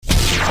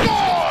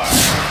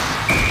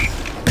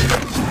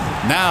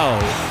Now,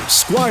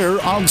 Squire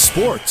on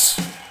Sports.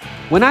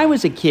 When I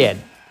was a kid,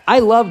 I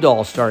loved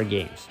All-Star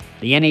games.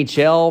 The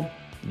NHL,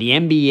 the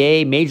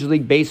NBA, Major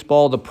League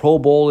Baseball, the Pro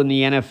Bowl in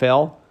the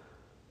NFL.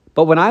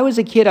 But when I was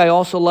a kid, I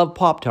also loved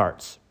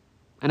Pop-Tarts.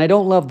 And I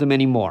don't love them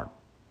anymore.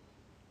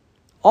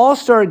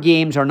 All-Star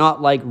games are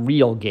not like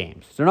real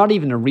games. They're not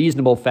even a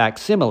reasonable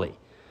facsimile.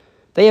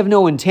 They have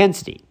no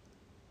intensity.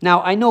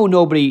 Now, I know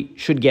nobody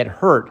should get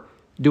hurt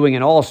doing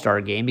an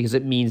All-Star game because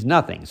it means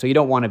nothing. So you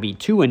don't want to be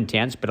too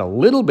intense, but a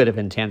little bit of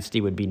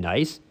intensity would be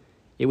nice.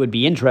 It would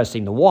be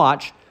interesting to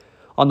watch.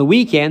 On the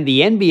weekend,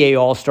 the NBA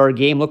All-Star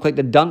game looked like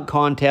the dunk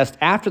contest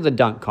after the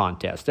dunk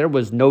contest. There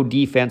was no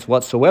defense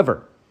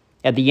whatsoever.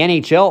 At the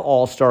NHL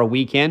All-Star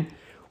weekend,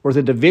 where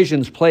the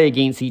divisions play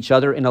against each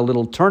other in a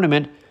little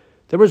tournament,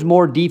 there was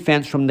more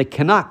defense from the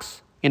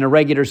Canucks in a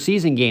regular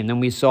season game than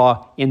we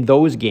saw in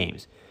those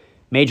games.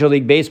 Major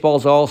League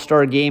Baseball's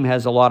All-Star game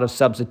has a lot of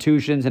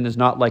substitutions and is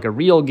not like a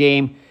real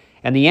game.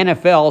 And the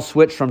NFL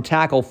switched from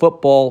tackle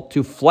football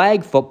to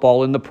flag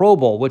football in the Pro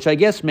Bowl, which I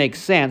guess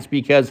makes sense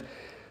because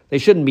they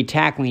shouldn't be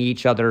tackling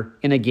each other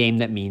in a game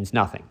that means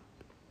nothing.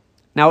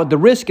 Now, at the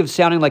risk of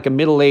sounding like a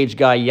middle-aged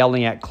guy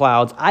yelling at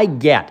clouds, I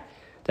get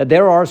that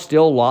there are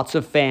still lots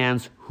of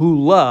fans who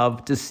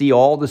love to see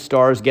all the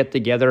stars get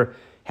together,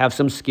 have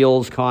some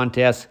skills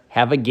contests,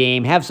 have a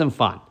game, have some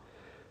fun.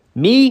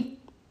 Me,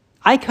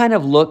 I kind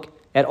of look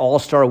at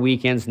All-Star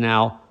weekends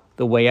now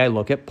the way I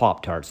look at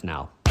Pop-Tarts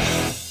now.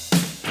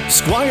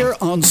 Squire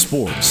on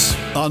Sports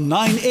on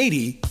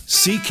 980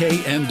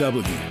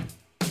 CKNW.